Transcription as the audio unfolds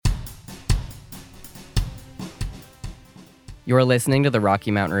You're listening to the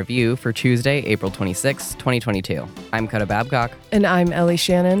Rocky Mountain Review for Tuesday, April 26, 2022. I'm Coda Babcock. And I'm Ellie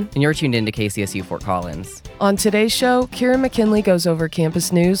Shannon. And you're tuned into KCSU Fort Collins. On today's show, Kira McKinley goes over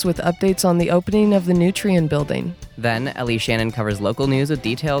campus news with updates on the opening of the Nutrien building. Then, Ellie Shannon covers local news with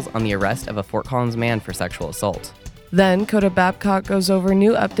details on the arrest of a Fort Collins man for sexual assault. Then, Coda Babcock goes over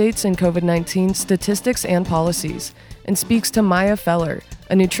new updates in COVID-19 statistics and policies, and speaks to Maya Feller,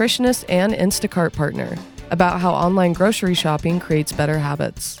 a nutritionist and Instacart partner, about how online grocery shopping creates better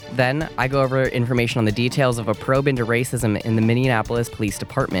habits. Then, I go over information on the details of a probe into racism in the Minneapolis Police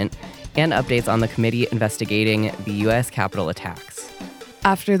Department and updates on the committee investigating the U.S. Capitol attacks.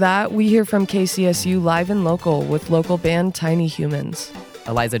 After that, we hear from KCSU Live and Local with local band Tiny Humans.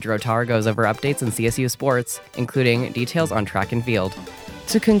 Eliza Drotar goes over updates in CSU sports, including details on track and field.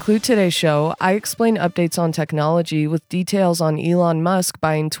 To conclude today's show, I explain updates on technology with details on Elon Musk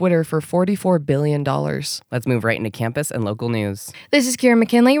buying Twitter for $44 billion. Let's move right into campus and local news. This is Kira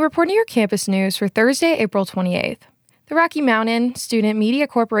McKinley reporting your campus news for Thursday, April 28th. The Rocky Mountain Student Media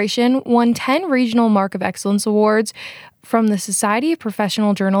Corporation won 10 Regional Mark of Excellence Awards from the Society of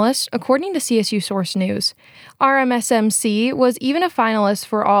Professional Journalists, according to CSU Source News. RMSMC was even a finalist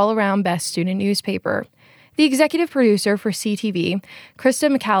for all-around Best Student Newspaper. The executive producer for CTV,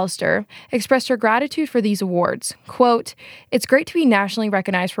 Krista McAllister, expressed her gratitude for these awards. Quote, "It's great to be nationally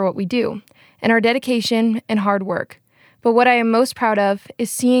recognized for what we do, and our dedication and hard work. But what I am most proud of is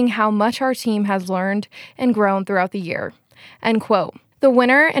seeing how much our team has learned and grown throughout the year." End quote. The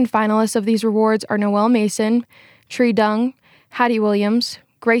winner and finalists of these awards are Noelle Mason, Tree Dung, Hattie Williams,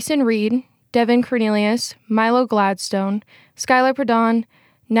 Grayson Reed, Devin Cornelius, Milo Gladstone, Skylar Pradhan,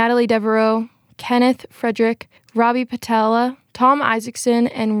 Natalie Devereaux, Kenneth Frederick, Robbie Patella, Tom Isaacson,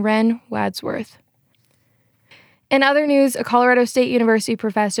 and Ren Wadsworth. In other news, a Colorado State University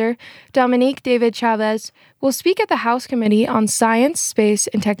professor, Dominique David Chavez, will speak at the House Committee on Science, Space,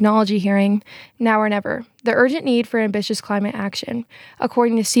 and Technology hearing, Now or Never, the urgent need for ambitious climate action,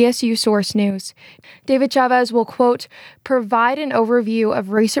 according to CSU Source News. David Chavez will, quote, "provide an overview of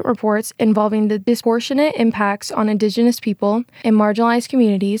recent reports involving the disproportionate impacts on Indigenous people and marginalized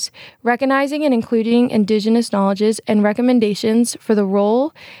communities, recognizing and including Indigenous knowledges and recommendations for the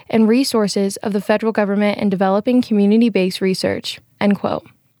role and resources of the federal government in developing community-based research," end quote.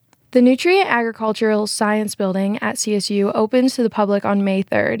 The Nutrien Agricultural Science Building at CSU opens to the public on May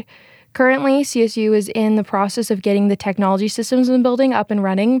 3rd. Currently, CSU is in the process of getting the technology systems in the building up and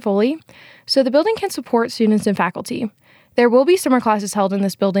running fully, so the building can support students and faculty. There will be summer classes held in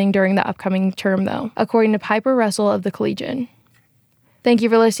this building during the upcoming term, though, according to Piper Russell of the Collegian. Thank you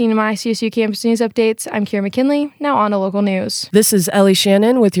for listening to my CSU Campus News Updates. I'm Kira McKinley, now on to local news. This is Ellie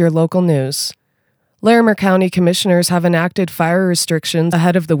Shannon with your local news. Larimer County commissioners have enacted fire restrictions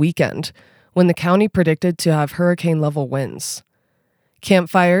ahead of the weekend, when the county predicted to have hurricane-level winds.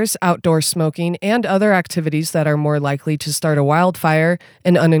 Campfires, outdoor smoking, and other activities that are more likely to start a wildfire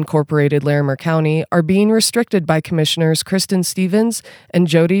in unincorporated Larimer County are being restricted by Commissioners Kristen Stevens and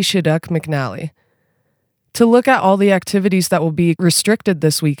Jody Shidduck McNally. To look at all the activities that will be restricted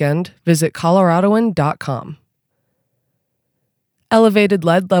this weekend, visit coloradoan.com. Elevated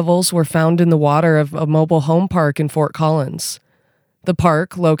lead levels were found in the water of a mobile home park in Fort Collins. The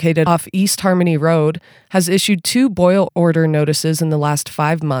park, located off East Harmony Road, has issued 2 boil order notices in the last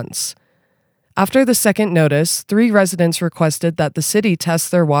 5 months. After the second notice, 3 residents requested that the city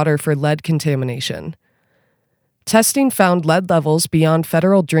test their water for lead contamination. Testing found lead levels beyond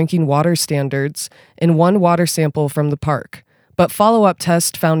federal drinking water standards in 1 water sample from the park, but follow-up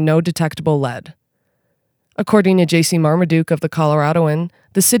tests found no detectable lead. According to J.C. Marmaduke of the Coloradoan,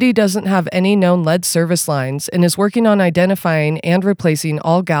 the city doesn't have any known lead service lines and is working on identifying and replacing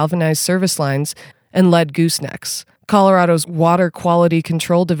all galvanized service lines and lead goosenecks. Colorado's Water Quality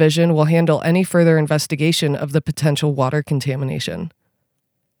Control Division will handle any further investigation of the potential water contamination.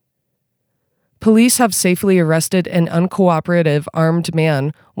 Police have safely arrested an uncooperative armed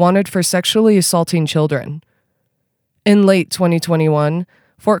man wanted for sexually assaulting children. In late 2021,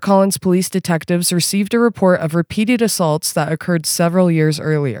 Fort Collins police detectives received a report of repeated assaults that occurred several years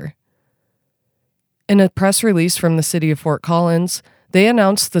earlier. In a press release from the city of Fort Collins, they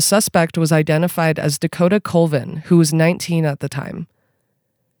announced the suspect was identified as Dakota Colvin, who was 19 at the time.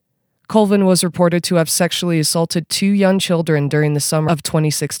 Colvin was reported to have sexually assaulted 2 young children during the summer of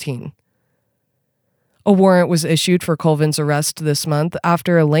 2016. A warrant was issued for Colvin's arrest this month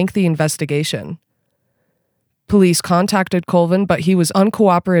after a lengthy investigation. Police contacted Colvin, but he was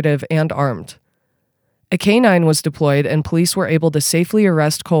uncooperative and armed. A canine was deployed, and police were able to safely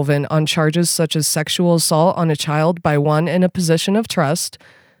arrest Colvin on charges such as sexual assault on a child by one in a position of trust,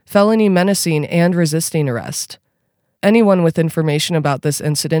 felony menacing, and resisting arrest. Anyone with information about this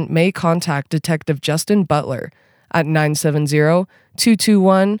incident may contact Detective Justin Butler at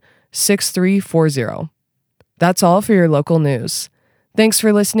 970-221-6340. That's all for your local news. Thanks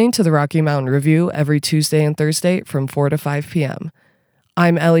for listening to the Rocky Mountain Review every Tuesday and Thursday from 4 to 5 p.m.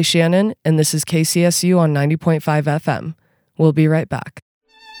 I'm Ellie Shannon, and this is KCSU on 90.5 FM. We'll be right back.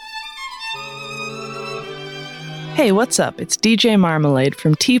 Hey, what's up? It's DJ Marmalade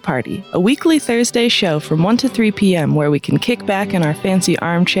from Tea Party, a weekly Thursday show from 1 to 3 p.m. where we can kick back in our fancy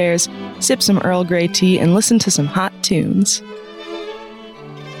armchairs, sip some Earl Grey tea, and listen to some hot tunes.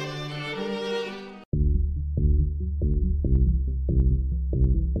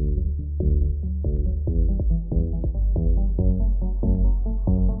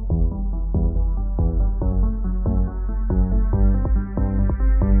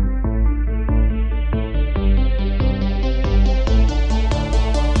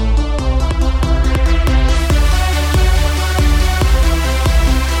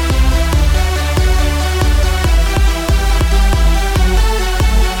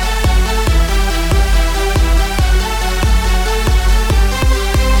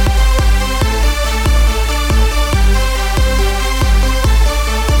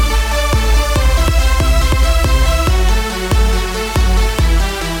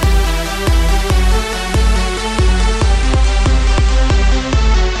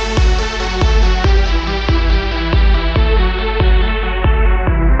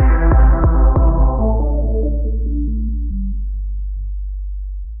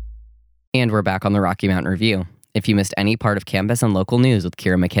 And we're back on the Rocky Mountain Review. If you missed any part of campus and local news with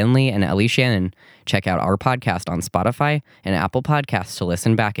Kira McKinley and Ellie Shannon, check out our podcast on Spotify and Apple Podcasts to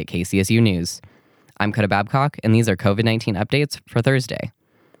listen back at KCSU News. I'm Coda Babcock, and these are COVID-19 updates for Thursday.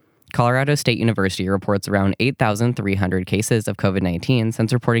 Colorado State University reports around 8,300 cases of COVID-19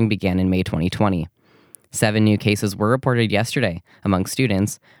 since reporting began in May 2020. 7 new cases were reported yesterday among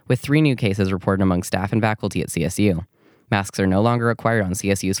students, with 3 new cases reported among staff and faculty at CSU. Masks are no longer required on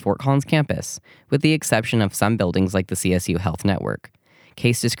CSU's Fort Collins campus, with the exception of some buildings like the CSU Health Network.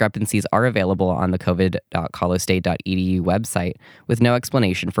 Case discrepancies are available on the covid.colostate.edu website, with no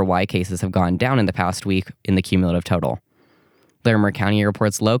explanation for why cases have gone down in the past week in the cumulative total. Larimer County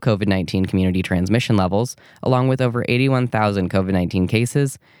reports low COVID-19 community transmission levels, along with over 81,000 COVID-19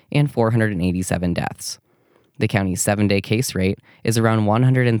 cases and 487 deaths. The county's 7-day case rate is around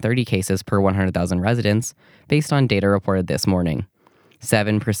 130 cases per 100,000 residents, based on data reported this morning.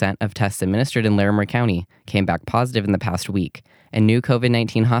 7% of tests administered in Larimer County came back positive in the past week, and new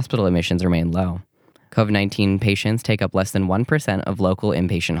COVID-19 hospital admissions remain low. COVID-19 patients take up less than 1% of local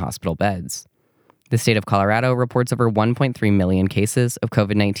inpatient hospital beds. The state of Colorado reports over 1.3 million cases of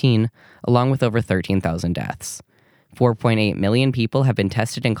COVID-19, along with over 13,000 deaths. 4.8 million people have been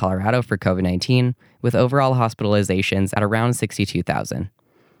tested in Colorado for COVID-19, with overall hospitalizations at around 62,000.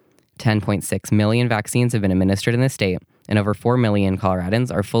 10.6 million vaccines have been administered in the state, and over 4 million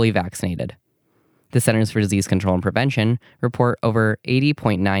Coloradans are fully vaccinated. The Centers for Disease Control and Prevention report over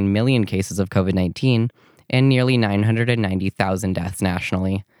 80.9 million cases of COVID-19 and nearly 990,000 deaths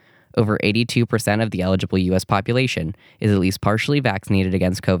nationally. Over 82% of the eligible U.S. population is at least partially vaccinated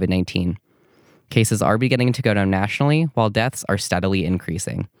against COVID-19. Cases are beginning to go down nationally, while deaths are steadily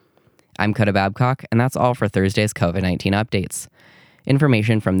increasing. I'm Coda Babcock, and that's all for Thursday's COVID-19 updates.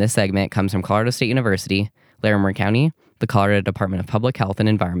 Information from this segment comes from Colorado State University, Larimer County, the Colorado Department of Public Health and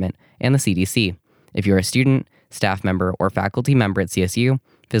Environment, and the CDC. If you're a student, staff member, or faculty member at CSU,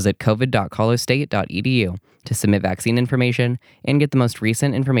 visit covid.colostate.edu to submit vaccine information and get the most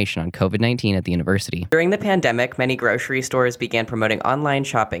recent information on COVID-19 at the university. During the pandemic, many grocery stores began promoting online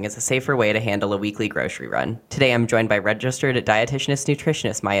shopping as a safer way to handle a weekly grocery run. Today, I'm joined by registered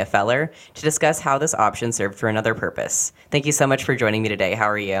dietitianist-nutritionist Maya Feller to discuss how this option served for another purpose. Thank you so much for joining me today. How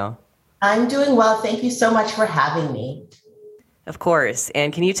are you? I'm doing well. Thank you so much for having me. Of course.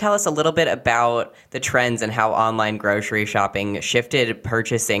 And can you tell us a little bit about the trends and how online grocery shopping shifted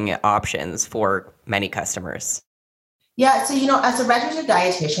purchasing options for many customers? Yeah, so, as a registered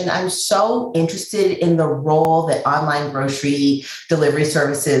dietitian, I'm so interested in the role that online grocery delivery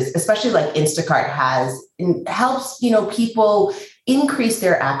services, especially like Instacart has, and helps, people increase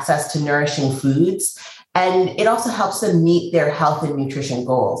their access to nourishing foods. And it also helps them meet their health and nutrition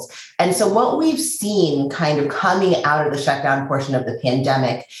goals. And so what we've seen kind of coming out of the shutdown portion of the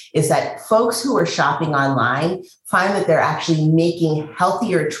pandemic is that folks who are shopping online find that they're actually making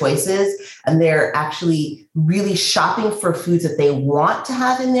healthier choices, and they're actually really shopping for foods that they want to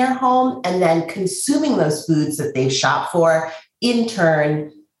have in their home, and then consuming those foods that they've shopped for, in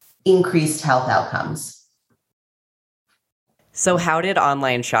turn, increased health outcomes. So how did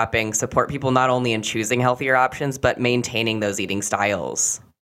online shopping support people not only in choosing healthier options, but maintaining those eating styles?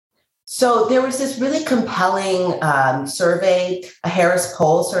 So there was this really compelling survey, a Harris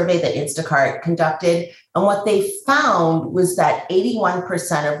Poll survey that Instacart conducted. And what they found was that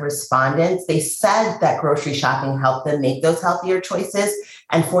 81% of respondents, they said that grocery shopping helped them make those healthier choices,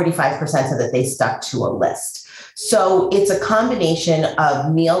 and 45% said that they stuck to a list. So it's a combination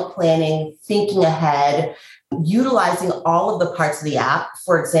of meal planning, thinking ahead, utilizing all of the parts of the app.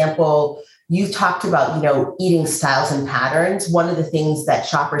 For example, you talked about, eating styles and patterns. One of the things that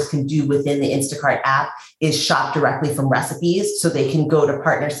shoppers can do within the Instacart app is shop directly from recipes. So they can go to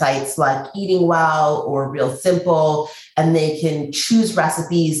partner sites like Eating Well or Real Simple, and they can choose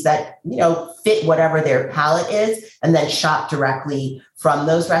recipes that, fit whatever their palate is, and then shop directly from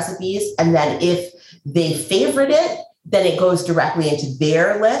those recipes. And then if they favorite it, then it goes directly into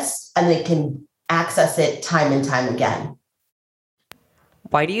their list and they can access it time and time again.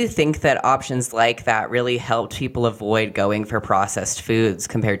 Why do you think that options like that really helped people avoid going for processed foods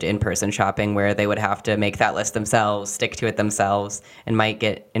compared to in-person shopping, where they would have to make that list themselves, stick to it themselves, and might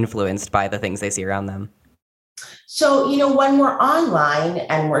get influenced by the things they see around them? So, when we're online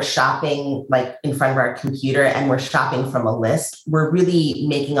and we're shopping like in front of our computer and we're shopping from a list, we're really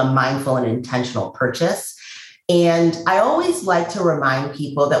making a mindful and intentional purchase. And I always like to remind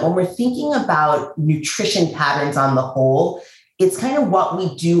people that when we're thinking about nutrition patterns on the whole, it's kind of what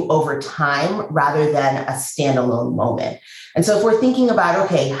we do over time rather than a standalone moment. And so if we're thinking about,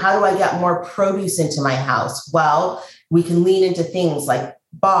 okay, how do I get more produce into my house? Well, we can lean into things like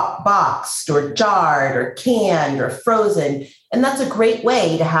boxed or jarred or canned or frozen. And that's a great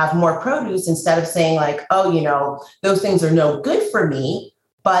way to have more produce instead of saying like, oh, those things are no good for me,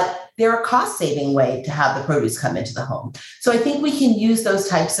 but they're a cost-saving way to have the produce come into the home. So I think we can use those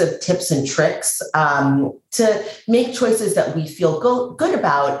types of tips and tricks to make choices that we feel good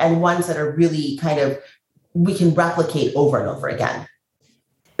about and ones that are really we can replicate over and over again.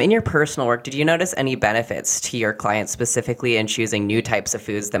 In your personal work, did you notice any benefits to your clients specifically in choosing new types of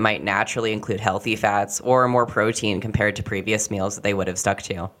foods that might naturally include healthy fats or more protein compared to previous meals that they would have stuck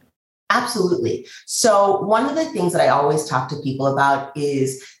to? Absolutely. So one of the things that I always talk to people about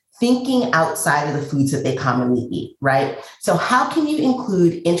is thinking outside of the foods that they commonly eat, right? So how can you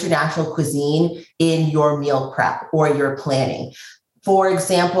include international cuisine in your meal prep or your planning? For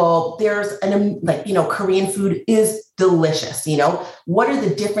example, there's Korean food is delicious. What are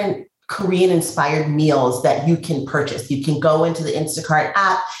the different Korean inspired meals that you can purchase? You can go into the Instacart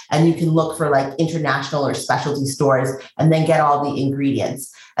app and you can look for like international or specialty stores and then get all the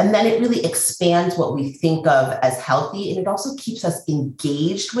ingredients. And then it really expands what we think of as healthy. And it also keeps us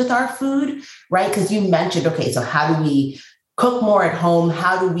engaged with our food, right? Because you mentioned, okay, so how do we cook more at home?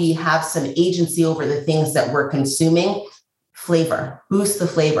 How do we have some agency over the things that we're consuming? Flavor, boost the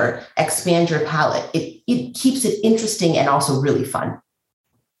flavor, expand your palate. It keeps it interesting and also really fun.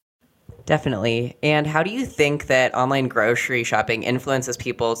 Definitely. And how do you think that online grocery shopping influences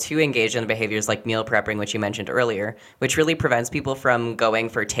people to engage in behaviors like meal prepping, which you mentioned earlier, which really prevents people from going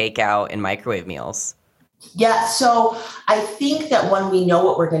for takeout and microwave meals? Yeah, so I think that when we know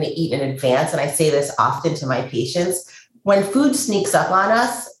what we're going to eat in advance, and I say this often to my patients, when food sneaks up on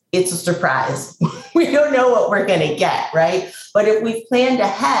us, it's a surprise. We don't know what we're going to get, right? But if we've planned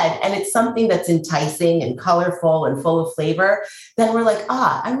ahead and it's something that's enticing and colorful and full of flavor, then we're like,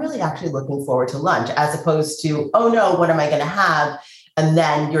 I'm really actually looking forward to lunch, as opposed to, oh no, what am I going to have? And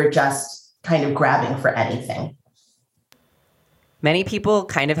then you're just kind of grabbing for anything. Many people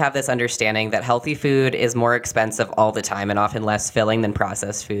kind of have this understanding that healthy food is more expensive all the time and often less filling than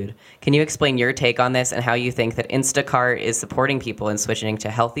processed food. Can you explain your take on this and how you think that Instacart is supporting people in switching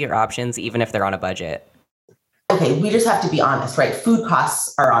to healthier options, even if they're on a budget? Okay, we just have to be honest, right? Food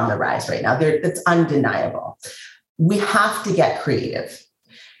costs are on the rise right now. It's undeniable. We have to get creative.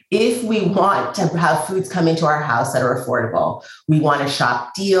 If we want to have foods come into our house that are affordable, we want to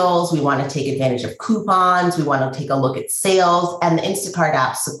shop deals, we want to take advantage of coupons, we want to take a look at sales, and the Instacart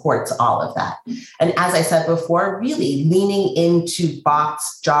app supports all of that. And as I said before, really leaning into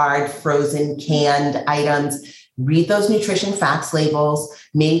boxed, jarred, frozen, canned items. Read those nutrition facts labels,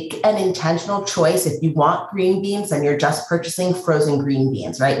 make an intentional choice. If you want green beans, then you're just purchasing frozen green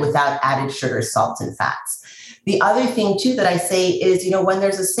beans, right? Without added sugars, salts, and fats. The other thing too that I say is, when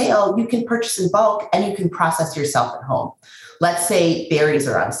there's a sale, you can purchase in bulk and you can process yourself at home. Let's say berries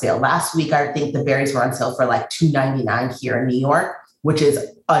are on sale. Last week, I think the berries were on sale for like $2.99 here in New York, which is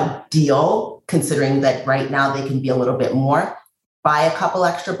a deal considering that right now they can be a little bit more. Buy a couple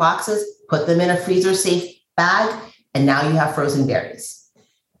extra boxes, put them in a freezer safe bag, and now you have frozen berries.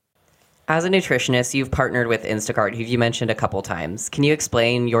 As a nutritionist, you've partnered with Instacart, who you mentioned a couple times. Can you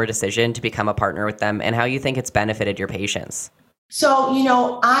explain your decision to become a partner with them and how you think it's benefited your patients? So,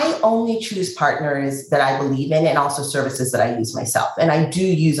 I only choose partners that I believe in and also services that I use myself. And I do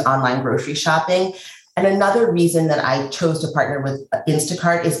use online grocery shopping. And another reason that I chose to partner with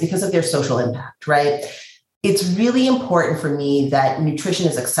Instacart is because of their social impact, right? It's really important for me that nutrition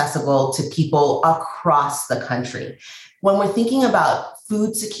is accessible to people across the country. When we're thinking about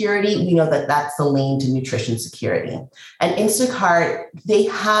food security, we know that that's the lane to nutrition security. And Instacart, they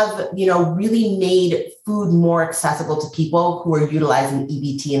have, really made food more accessible to people who are utilizing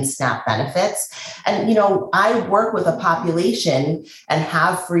EBT and SNAP benefits. And, I work with a population and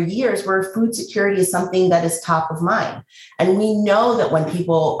have for years where food security is something that is top of mind. And we know that when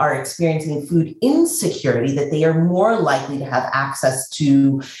people are experiencing food insecurity, that they are more likely to have access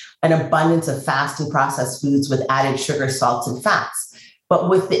to an abundance of fast and processed foods with added sugar, salts, and fats. But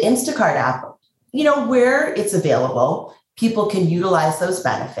with the Instacart app, where it's available, people can utilize those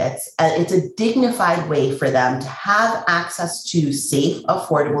benefits. And it's a dignified way for them to have access to safe,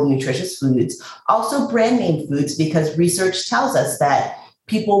 affordable, nutritious foods, also brand name foods, because research tells us that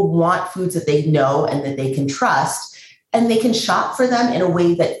people want foods that they know and that they can trust, and they can shop for them in a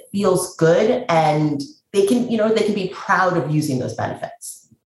way that feels good, and they can be proud of using those benefits.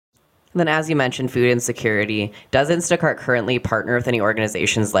 Then, as you mentioned, food insecurity, does Instacart currently partner with any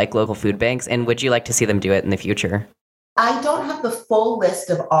organizations like local food banks, and would you like to see them do it in the future? I don't have the full list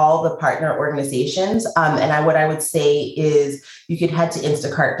of all the partner organizations. What I would say is you could head to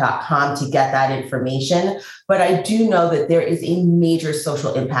instacart.com to get that information. But I do know that there is a major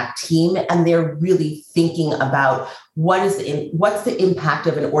social impact team, and they're really thinking about what's the impact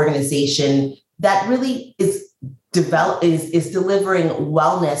of an organization that really is delivering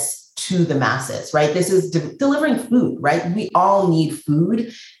wellness to the masses, right? This is delivering food, right? We all need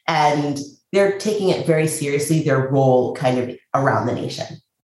food, and they're taking it very seriously, their role kind of around the nation.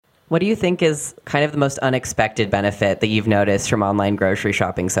 What do you think is kind of the most unexpected benefit that you've noticed from online grocery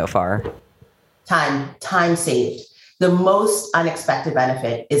shopping so far? Time saved. The most unexpected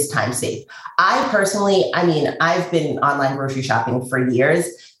benefit is time saved. I personally, I've been online grocery shopping for years,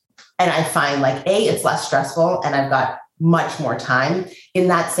 and I find it's less stressful, and I've got much more time. In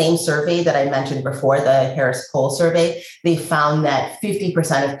that same survey that I mentioned before, the Harris Poll survey, they found that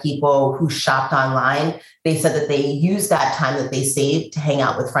 50% of people who shopped online, they said that they used that time that they saved to hang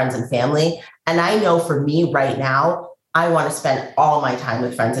out with friends and family. And I know for me right now, I want to spend all my time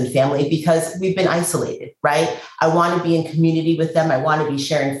with friends and family because we've been isolated, right? I want to be in community with them. I want to be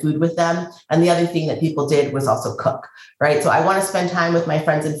sharing food with them. And the other thing that people did was also cook, right? So I want to spend time with my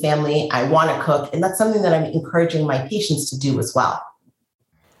friends and family. I want to cook. And that's something that I'm encouraging my patients to do as well.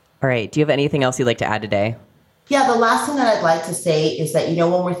 All right. Do you have anything else you'd like to add today? Yeah, the last thing that I'd like to say is that,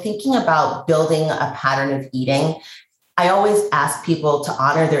 when we're thinking about building a pattern of eating, I always ask people to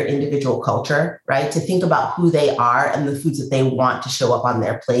honor their individual culture, right? To think about who they are and the foods that they want to show up on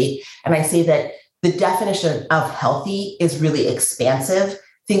their plate. And I say that the definition of healthy is really expansive.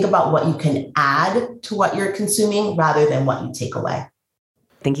 Think about what you can add to what you're consuming rather than what you take away.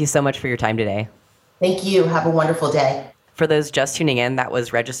 Thank you so much for your time today. Thank you. Have a wonderful day. For those just tuning in, that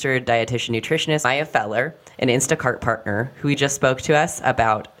was registered dietitian nutritionist Maya Feller, an Instacart partner, who just spoke to us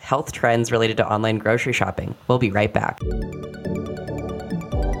about health trends related to online grocery shopping. We'll be right back.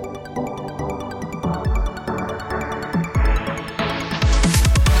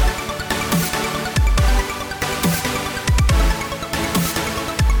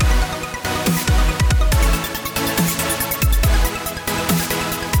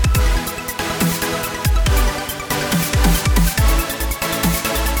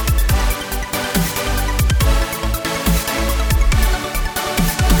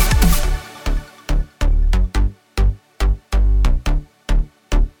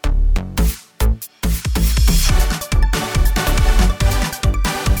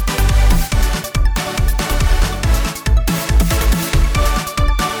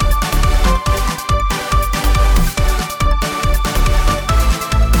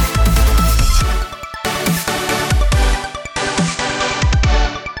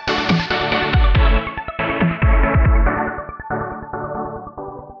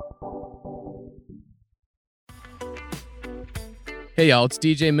 Hey y'all, it's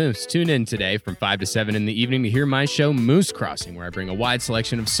DJ Moose. Tune in today from 5 to 7 in the evening to hear my show Moose Crossing, where I bring a wide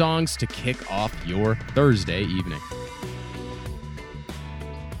selection of songs to kick off your Thursday evening.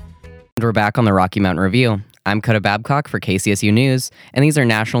 And we're back on the Rocky Mountain Review. I'm Coda Babcock for KCSU News, and these are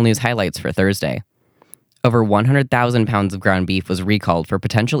national news highlights for Thursday. Over 100,000 pounds of ground beef was recalled for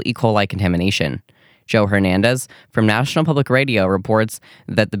potential E. coli contamination. Joe Hernandez from National Public Radio reports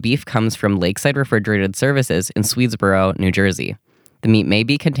that the beef comes from Lakeside Refrigerated Services in Swedesboro, New Jersey. The meat may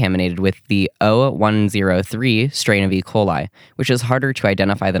be contaminated with the O103 strain of E. coli, which is harder to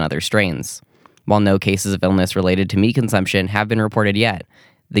identify than other strains. While no cases of illness related to meat consumption have been reported yet,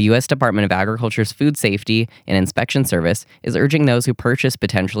 the U.S. Department of Agriculture's Food Safety and Inspection Service is urging those who purchase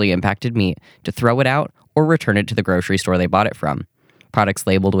potentially impacted meat to throw it out or return it to the grocery store they bought it from. Products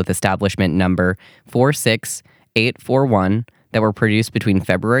labeled with establishment number 46841 that were produced between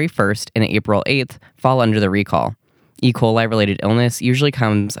February 1st and April 8th fall under the recall. E. coli-related illness usually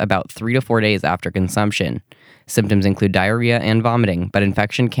comes about 3 to 4 days after consumption. Symptoms include diarrhea and vomiting, but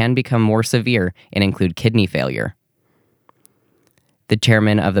infection can become more severe and include kidney failure. The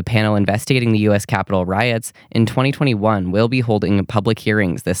chairman of the panel investigating the U.S. Capitol riots in 2021 will be holding public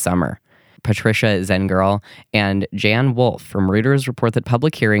hearings this summer. Patricia Zengirl and Jan Wolf from Reuters report that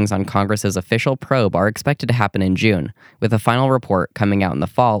public hearings on Congress's official probe are expected to happen in June, with a final report coming out in the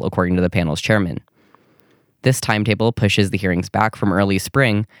fall, according to the panel's chairman. This timetable pushes the hearings back from early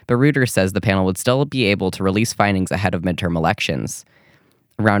spring, but Reuters says the panel would still be able to release findings ahead of midterm elections.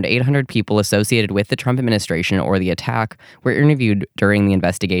 Around 800 people associated with the Trump administration or the attack were interviewed during the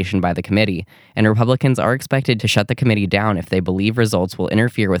investigation by the committee, and Republicans are expected to shut the committee down if they believe results will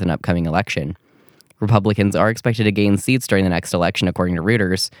interfere with an upcoming election. Republicans are expected to gain seats during the next election, according to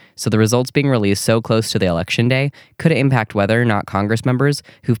Reuters, so the results being released so close to the election day could impact whether or not Congress members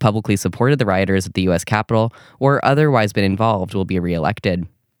who've publicly supported the rioters at the U.S. Capitol or otherwise been involved will be reelected.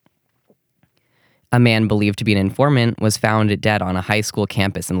 A man believed to be an informant was found dead on a high school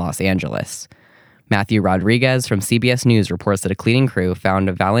campus in Los Angeles. Matthew Rodriguez from CBS News reports that a cleaning crew found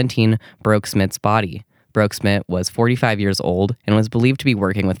Valentin Broeksmith's body. Broeksmith was 45 years old and was believed to be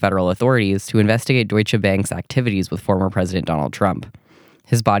working with federal authorities to investigate Deutsche Bank's activities with former President Donald Trump.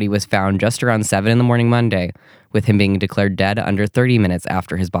 His body was found just around 7 in the morning Monday, with him being declared dead under 30 minutes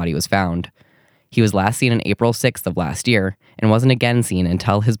after his body was found. He was last seen on April 6th of last year and wasn't again seen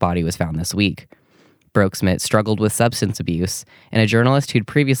until his body was found this week. Broeksmith struggled with substance abuse, and a journalist who'd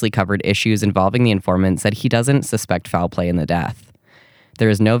previously covered issues involving the informant said he doesn't suspect foul play in the death. There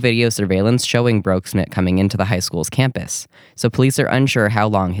is no video surveillance showing Broeksmith coming into the high school's campus, so police are unsure how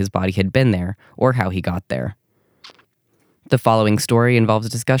long his body had been there or how he got there. The following story involves a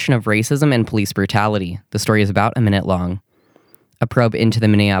discussion of racism and police brutality. The story is about a minute long. A probe into the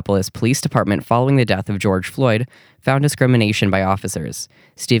Minneapolis Police Department following the death of George Floyd found discrimination by officers.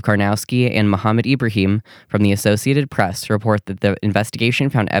 Steve Karnowski and Mohammed Ibrahim from the Associated Press report that the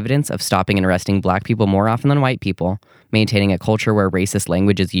investigation found evidence of stopping and arresting black people more often than white people, maintaining a culture where racist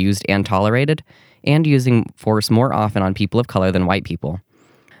language is used and tolerated, and using force more often on people of color than white people.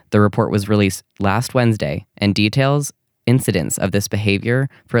 The report was released last Wednesday and details incidents of this behavior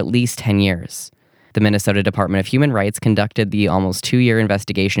for at least 10 years. The Minnesota Department of Human Rights conducted the almost 2-year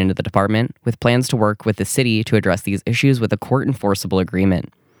investigation into the department, with plans to work with the city to address these issues with a court-enforceable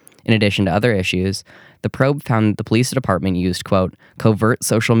agreement. In addition to other issues, the probe found the police department used, quote, covert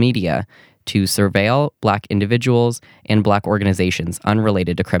social media to surveil black individuals and black organizations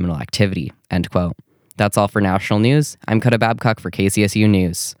unrelated to criminal activity, end quote. That's all for national news. I'm Coda Babcock for KCSU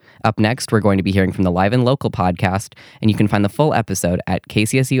News. Up next, we're going to be hearing from the Live and Local podcast, and you can find the full episode at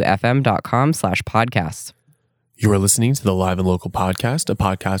kcsufm.com/podcasts. You are listening to the Live and Local podcast, a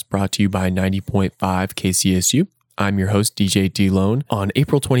podcast brought to you by 90.5 KCSU. I'm your host, DJ D-Lone. On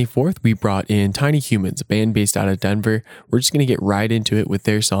April 24th, we brought in Tiny Humans, a band based out of Denver. We're just going to get right into it with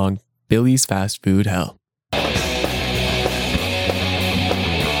their song, Billy's Fast Food Hell.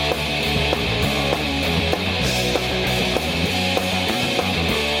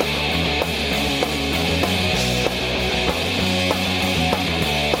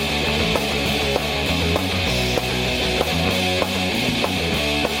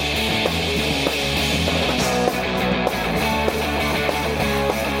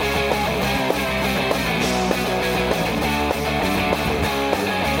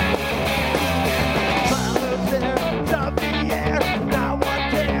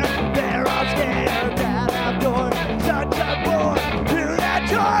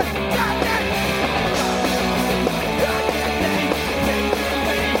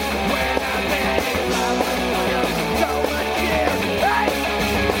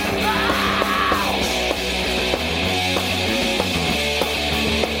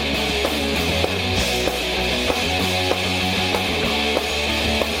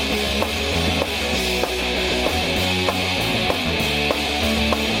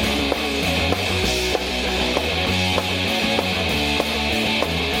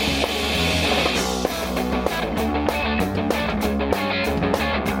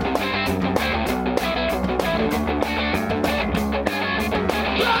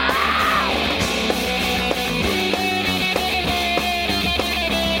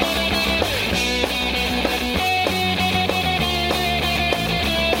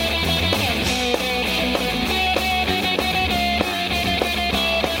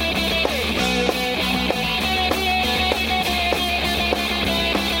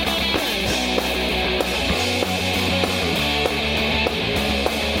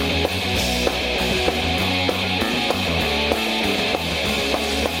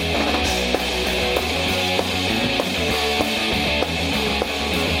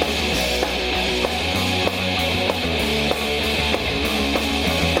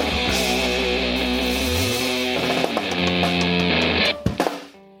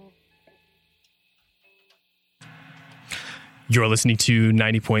 You're listening to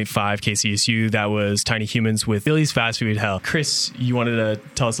 90.5 KCSU. That was Tiny Humans with Billy's Fast Food Hell. Chris, you wanted to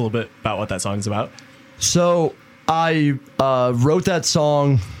tell us a little bit about what that song is about? So I wrote that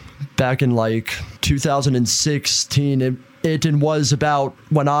song back in like 2016. It was about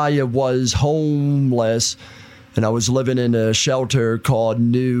when I was homeless and I was living in a shelter called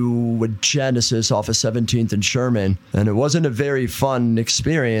New Genesis off of 17th and Sherman. And it wasn't a very fun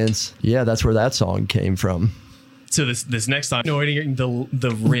experience. Yeah, that's where that song came from. So this next song, Reconnoitering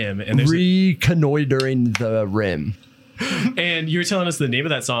the Rim. And Reconnoitering the Rim. And you were telling us the name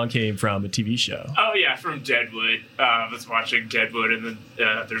of that song came from a TV show. Oh, yeah, from Deadwood. I was watching Deadwood, and then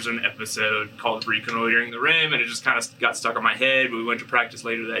there's an episode called Reconnoitering the Rim, and it just kind of got stuck on my head. We went to practice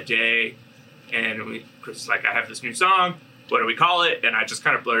later that day, and Chris was like, I have this new song. What do we call it? And I just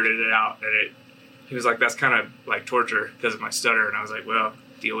kind of blurted it out, and he was like, that's kind of like torture because of my stutter. And I was like, well,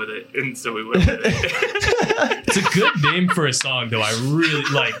 deal with it. And so we went with it. It's a good name for a song, though. I really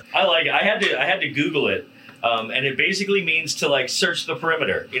like. I like it. I had to Google it. And it basically means to like search the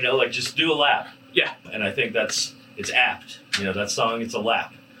perimeter, like just do a lap. Yeah. And I think it's apt. That song, it's a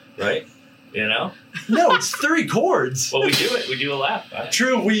lap, right? No, it's 3 chords. Well, we do it. We do a lap. Right?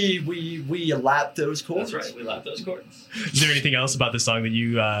 True, we lap those chords. That's right. We lap those chords. Is there anything else about this song that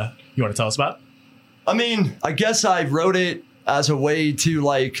you want to tell us about? I mean, I guess I wrote it as a way to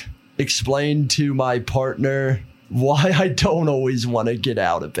like explain to my partner why I don't always want to get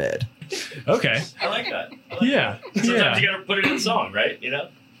out of bed. Okay. I like that. Yeah. Sometimes you gotta put it in a song, right?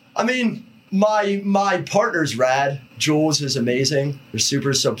 I mean, my partner's rad. Jules is amazing. They're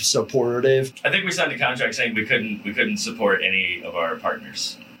super supportive. I think we signed a contract saying we couldn't support any of our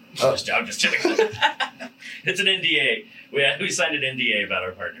partners. I'm just kidding. It's an NDA. We signed an NDA about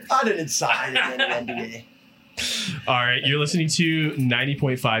our partners. I didn't sign an NDA. All right, you're listening to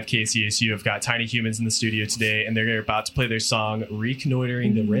 90.5 KCSU. I've got Tiny Humans in the studio today, and they're about to play their song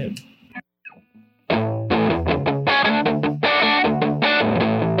Reconnoitering the Rim.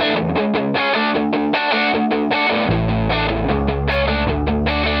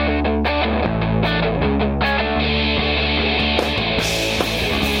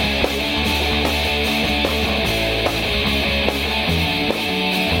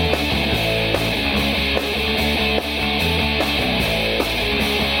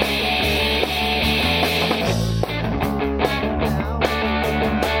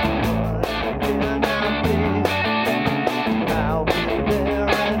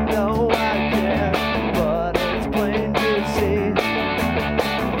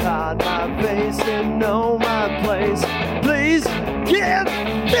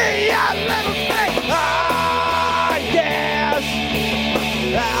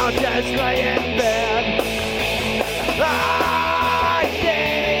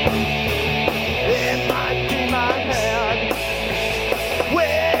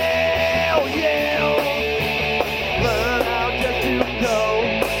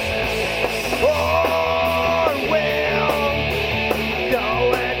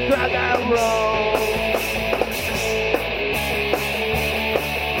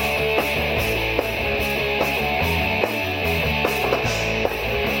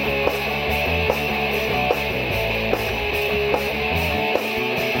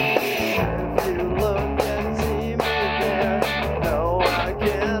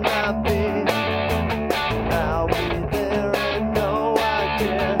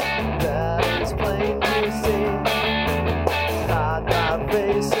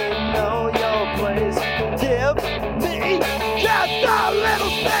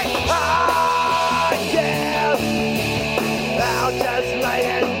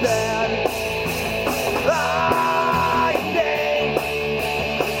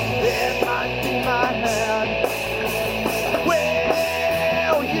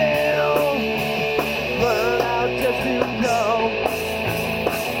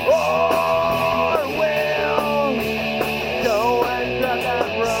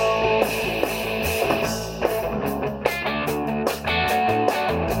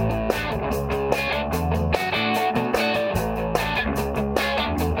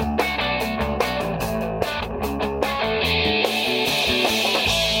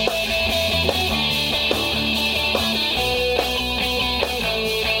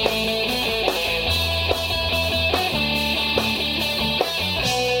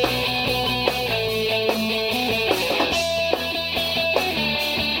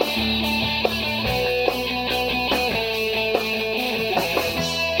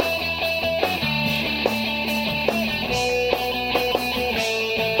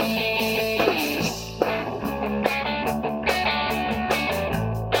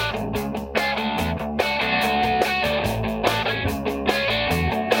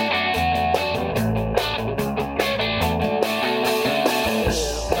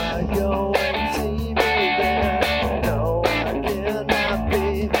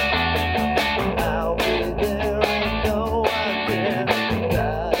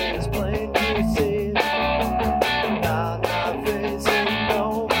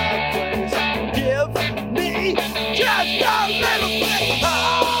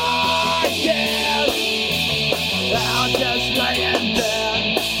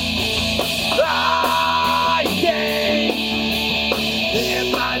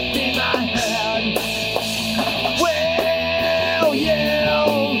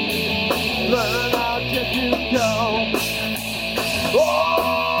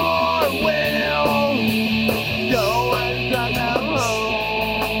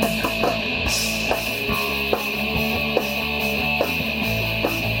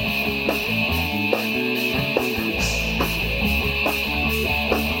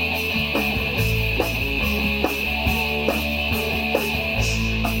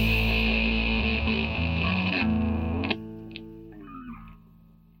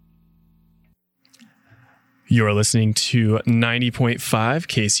 You are listening to 90.5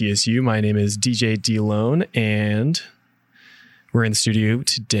 KCSU. My name is DJ D-Lone, and we're in the studio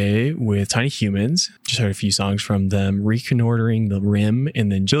today with Tiny Humans. Just heard a few songs from them, Reconnoitering the Rim,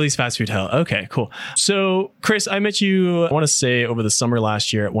 and then Julie's Fast Food Hell. Okay, cool. So, Chris, I met you, I want to say, over the summer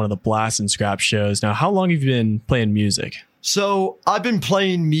last year at one of the Blast and Scrap shows. Now, how long have you been playing music? So I've been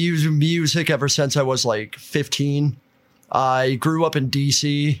playing music ever since I was like 15. I grew up in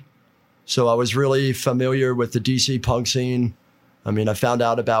DC. So I was really familiar with the DC punk scene. I mean, I found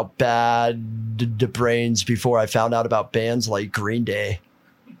out about Bad Brains before I found out about bands like Green Day.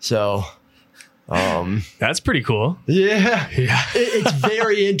 So, that's pretty cool. Yeah. It's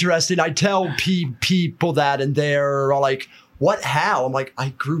very interesting. I tell people that and they're all like, what, how? I'm like, I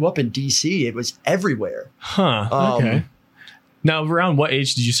grew up in DC. It was everywhere. Huh. Okay. Now, around what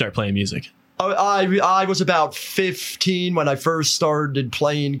age did you start playing music? I was about 15 when I first started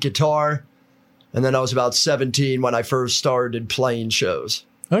playing guitar. And then I was about 17 when I first started playing shows.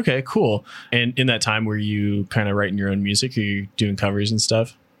 Okay, cool. And in that time, were you kind of writing your own music? Are you doing covers and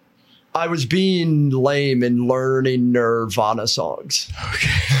stuff? I was being lame and learning Nirvana songs.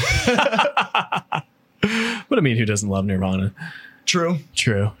 Okay. But I mean, who doesn't love Nirvana? True.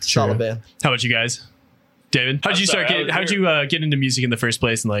 Solid band. How about you guys? David, how'd you get into music in the first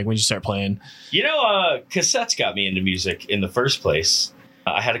place, and like when did you start playing? Cassettes got me into music in the first place.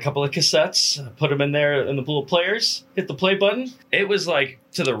 I had a couple of cassettes, put them in there in the little players, hit the play button. It was like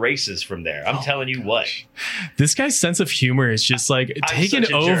to the races from there. I'm telling you what. This guy's sense of humor is just like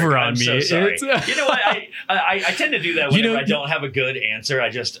taking over on me. So sorry. You know what? I tend to do that whenever I don't have a good answer. I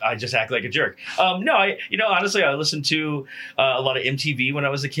just act like a jerk. Honestly, I listened to a lot of MTV when I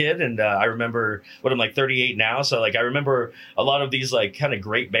was a kid, and I remember I'm like 38 now, so like I remember a lot of these like kind of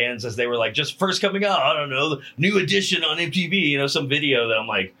great bands as they were like just first coming out. I don't know, the New Edition on MTV, some video that I'm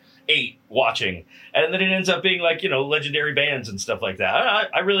like 8 watching, and then it ends up being like legendary bands and stuff like that.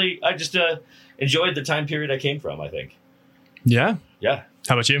 I just enjoyed the time period I came from, I think. Yeah. How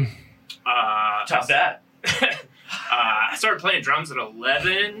about you? Top that. I started playing drums at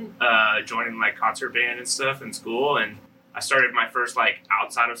 11, joining like concert band and stuff in school, and I started my first like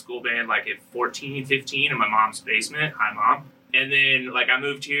outside of school band like at 14, 15 in my mom's basement. Hi, Mom. And then like I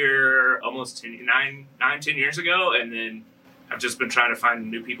moved here almost 10 years ago, and then I've just been trying to find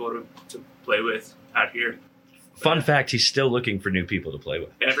new people to play with out here. Fun fact, he's still looking for new people to play with.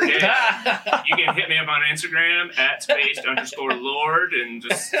 Every day. You can hit me up on Instagram at @spaced_Lord and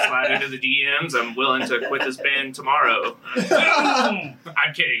just slide into the DMs. I'm willing to quit this band tomorrow. I'm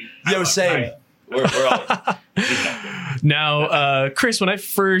kidding. Yo, same. We're all... Now, Chris, when I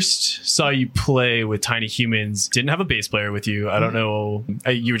first saw you play with Tiny Humans, didn't have a bass player with you. I don't know.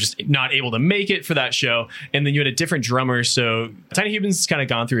 You were just not able to make it for that show. And then you had a different drummer. So Tiny Humans has kind of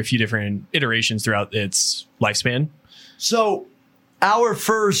gone through a few different iterations throughout its lifespan. So our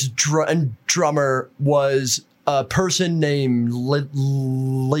first drummer was a person named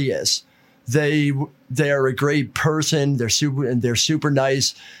Lias. They are a great person. They're super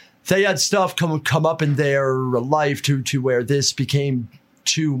nice. They had stuff come up in their life to where this became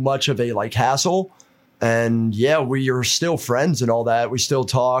too much of a like hassle. And yeah, we are still friends and all that. We still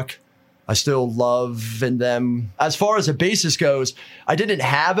talk. I still love them. As far as a bassist goes, I didn't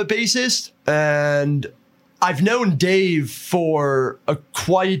have a bassist, and I've known Dave for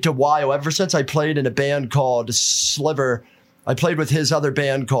quite a while. Ever since I played in a band called Sliver, I played with his other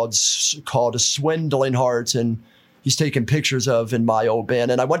band called Swindling Hearts, and he's taken pictures of in my old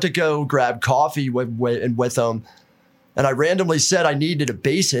band. And I went to go grab coffee with him. And I randomly said I needed a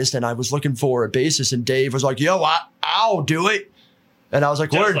bassist, and I was looking for a bassist. And Dave was like, yo, I'll do it. And I was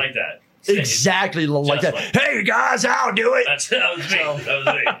like, just like that. Exactly like that. Hey, guys, I'll do it. That was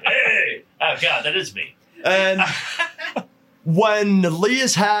me. Hey. Oh, God, that is me. And when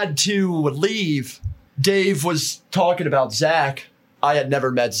Lias had to leave, Dave was talking about Zach. I had never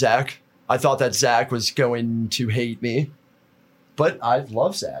met Zach. I thought that Zach was going to hate me, but I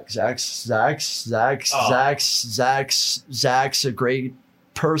love Zach. Zach's a great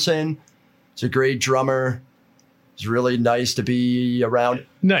person. He's a great drummer. It's really nice to be around.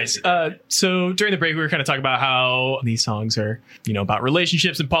 Nice. So during the break, we were kind of talking about how these songs are, about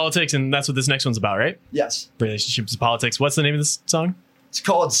relationships and politics, and that's what this next one's about, right? Yes. Relationships and politics. What's the name of this song? It's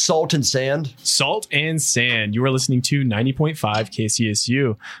called Salt and Sand. Salt and Sand. You are listening to 90.5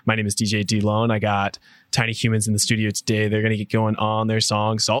 KCSU. My name is DJ D-Lone. I got Tiny Humans in the studio today. They're going to get going on their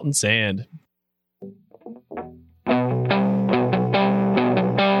song, Salt and Sand.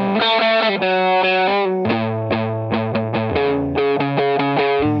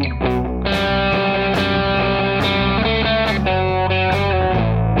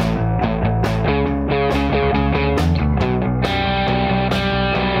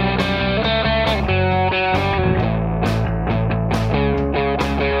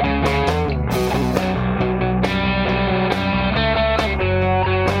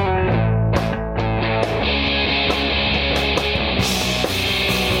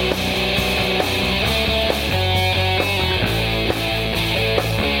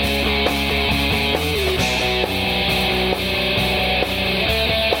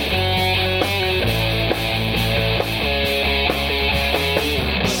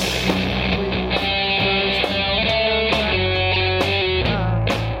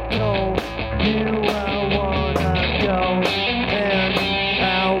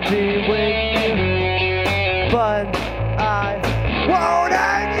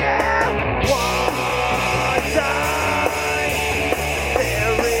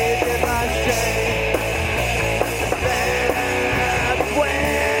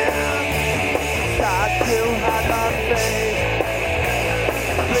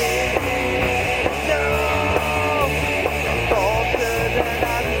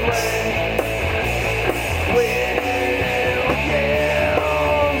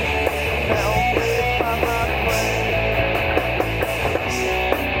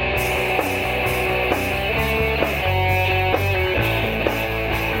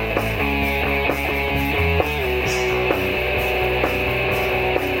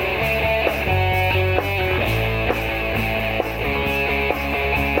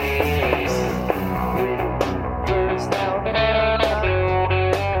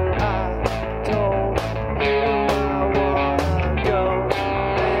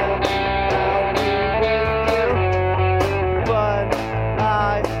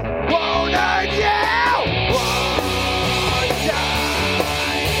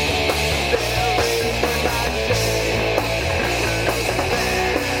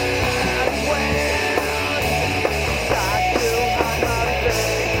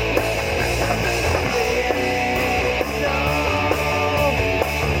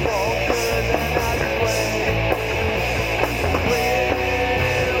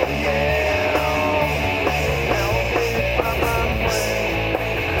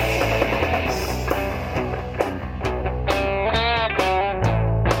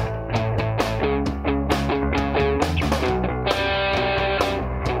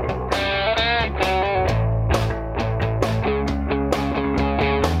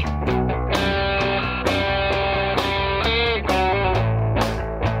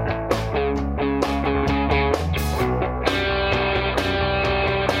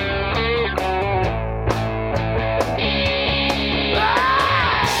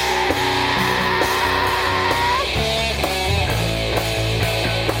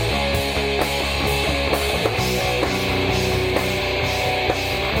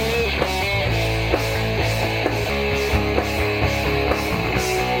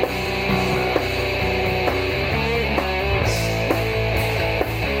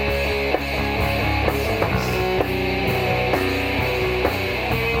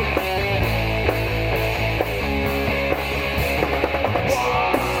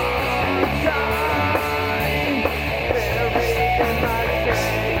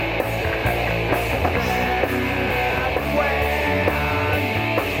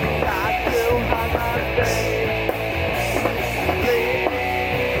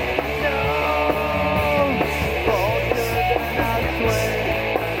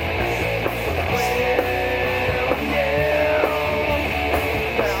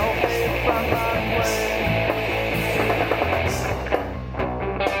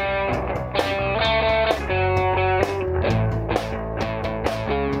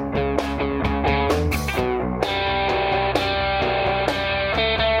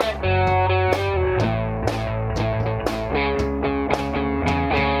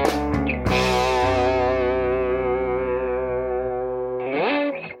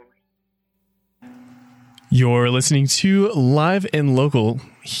 You're listening to Live and Local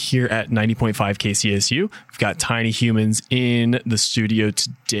here at 90.5 KCSU. We've got Tiny Humans in the studio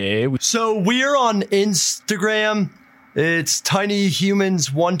today. So we're on Instagram. It's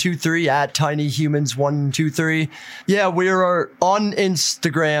tinyhumans123 at tinyhumans123. Yeah, we are on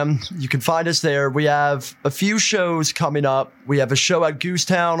Instagram. You can find us there. We have a few shows coming up. We have a show at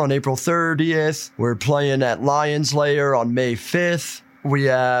Goosetown on April 30th. We're playing at Lion's Lair on May 5th. We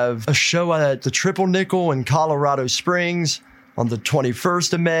have a show at the Triple Nickel in Colorado Springs on the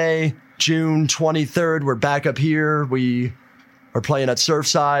 21st of May. June 23rd, we're back up here. We are playing at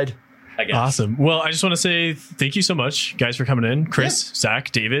Surfside. Awesome. Well, I just want to say thank you so much, guys, for coming in. Chris,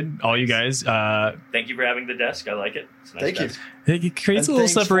 Zach, David, all you guys. Thank you for having the desk. I like it. It's a nice desk. It creates a little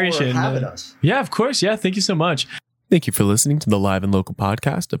separation. For having us. Yeah, of course. Yeah, thank you so much. Thank you for listening to the Live and Local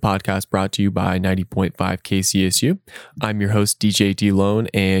podcast, a podcast brought to you by 90.5 KCSU. I'm your host, DJ D Lone,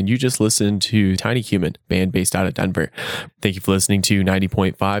 and you just listened to Tiny Human, band based out of Denver. Thank you for listening to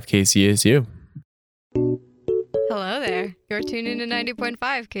 90.5 KCSU. Hello there. You're tuned into 90.5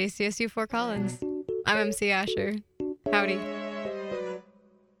 KCSU Fort Collins. I'm MC Asher. Howdy.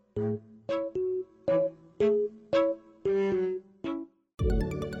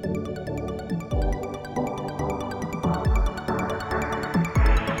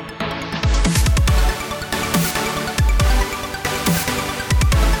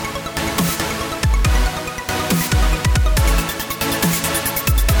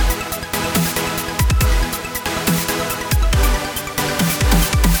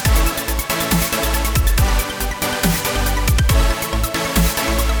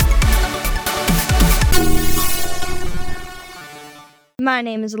 My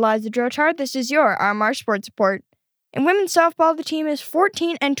name is Eliza Drochard. This is your RMR Sports Report. In women's softball, the team is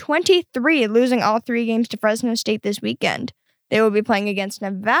 14-23, losing all 3 games to Fresno State this weekend. They will be playing against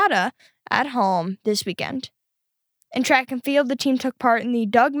Nevada at home this weekend. In track and field, the team took part in the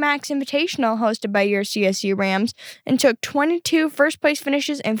Doug Max Invitational hosted by your CSU Rams and took 22 first-place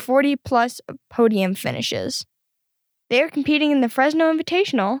finishes and 40-plus podium finishes. They are competing in the Fresno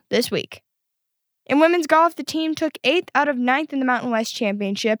Invitational this week. In women's golf, the team took 8th out of 9th in the Mountain West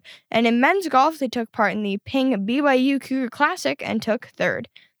Championship, and in men's golf, they took part in the Ping BYU Cougar Classic and took 3rd.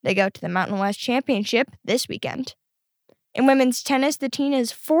 They go to the Mountain West Championship this weekend. In women's tennis, the team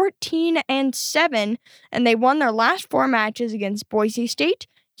is 14-7, and they won their last 4 matches against Boise State,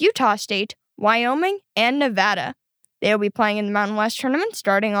 Utah State, Wyoming, and Nevada. They will be playing in the Mountain West Tournament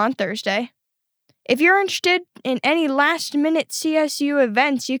starting on Thursday. If you're interested in any last-minute CSU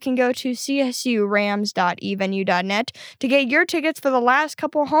events, you can go to csurams.evenue.net to get your tickets for the last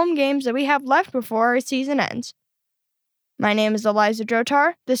couple home games that we have left before our season ends. My name is Eliza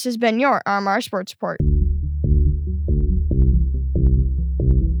Drotar. This has been your RMR Sports Report.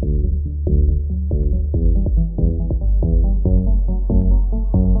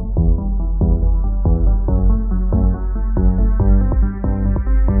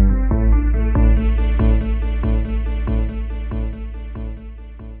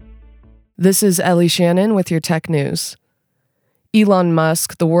 This is Ellie Shannon with your tech news. Elon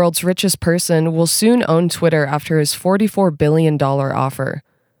Musk, the world's richest person, will soon own Twitter after his $44 billion offer.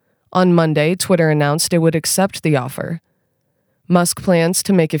 On Monday, Twitter announced it would accept the offer. Musk plans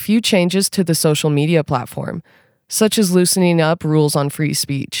to make a few changes to the social media platform, such as loosening up rules on free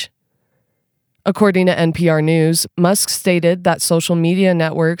speech. According to NPR News, Musk stated that social media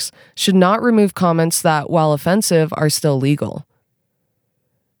networks should not remove comments that, while offensive, are still legal.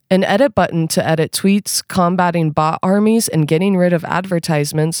 An edit button to edit tweets, combating bot armies, and getting rid of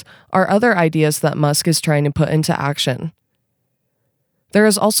advertisements are other ideas that Musk is trying to put into action. There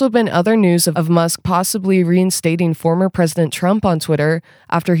has also been other news of Musk possibly reinstating former President Trump on Twitter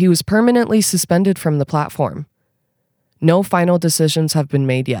after he was permanently suspended from the platform. No final decisions have been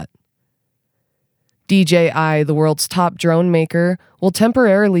made yet. DJI, the world's top drone maker, will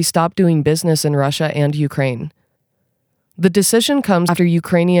temporarily stop doing business in Russia and Ukraine. The decision comes after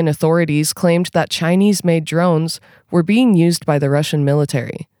Ukrainian authorities claimed that Chinese-made drones were being used by the Russian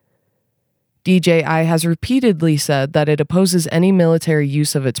military. DJI has repeatedly said that it opposes any military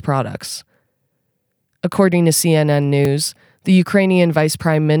use of its products. According to CNN News, the Ukrainian Vice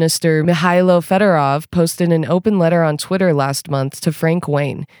Prime Minister Mikhailo Fedorov posted an open letter on Twitter last month to Frank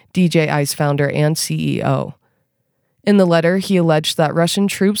Wayne, DJI's founder and CEO. In the letter, he alleged that Russian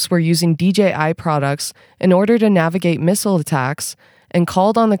troops were using DJI products in order to navigate missile attacks and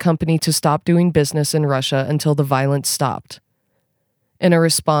called on the company to stop doing business in Russia until the violence stopped. In a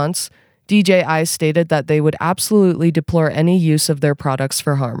response, DJI stated that they would absolutely deplore any use of their products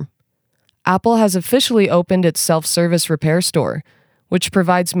for harm. Apple has officially opened its self-service repair store, which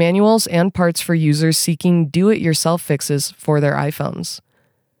provides manuals and parts for users seeking do-it-yourself fixes for their iPhones.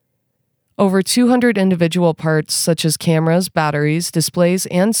 Over 200 individual parts, such as cameras, batteries, displays,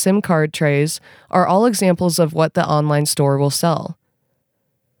 and SIM card trays, are all examples of what the online store will sell.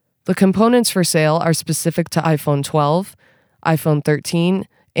 The components for sale are specific to iPhone 12, iPhone 13,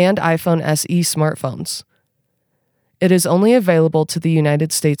 and iPhone SE smartphones. It is only available to the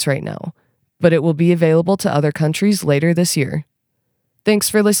United States right now, but it will be available to other countries later this year.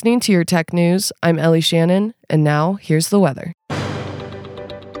 Thanks for listening to your tech news. I'm Ellie Shannon, and now here's the weather.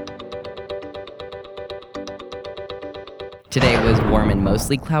 Today was warm and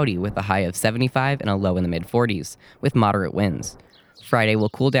mostly cloudy with a high of 75 and a low in the mid-40s, with moderate winds. Friday will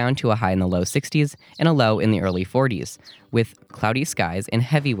cool down to a high in the low 60s and a low in the early 40s, with cloudy skies and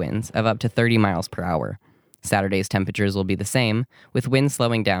heavy winds of up to 30 miles per hour. Saturday's temperatures will be the same, with winds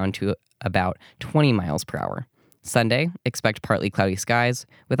slowing down to about 20 miles per hour. Sunday, expect partly cloudy skies,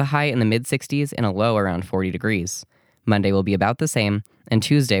 with a high in the mid-60s and a low around 40 degrees. Monday will be about the same, and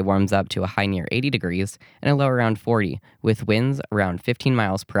Tuesday warms up to a high near 80 degrees and a low around 40, with winds around 15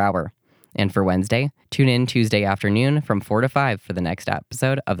 miles per hour. And for Wednesday, tune in Tuesday afternoon from 4 to 5 for the next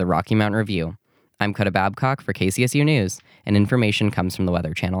episode of the Rocky Mountain Review. I'm Coda Babcock for KCSU News, and information comes from the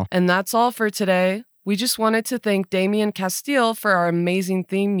Weather Channel. And that's all for today. We just wanted to thank Damian Castile for our amazing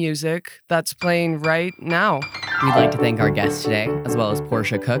theme music that's playing right now. We'd like to thank our guests today, as well as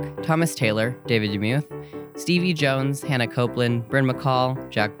Portia Cook, Thomas Taylor, David Demuth, Stevie Jones, Hannah Copeland, Bryn McCall,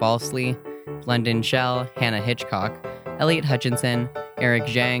 Jack Balsley, London Shell, Hannah Hitchcock, Elliot Hutchinson, Eric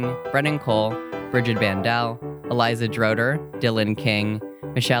Zhang, Brennan Cole, Bridget Bandel, Eliza Droder, Dylan King,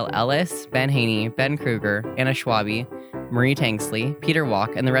 Michelle Ellis, Ben Haney, Ben Kruger, Anna Schwabi, Marie Tanksley, Peter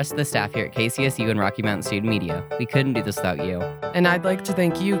Walk, and the rest of the staff here at KCSU and Rocky Mountain Student Media. We couldn't do this without you. And I'd like to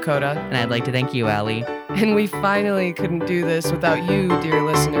thank you, Coda. And I'd like to thank you, Allie. And we finally couldn't do this without you, dear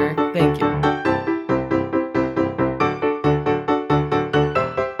listener. Thank you.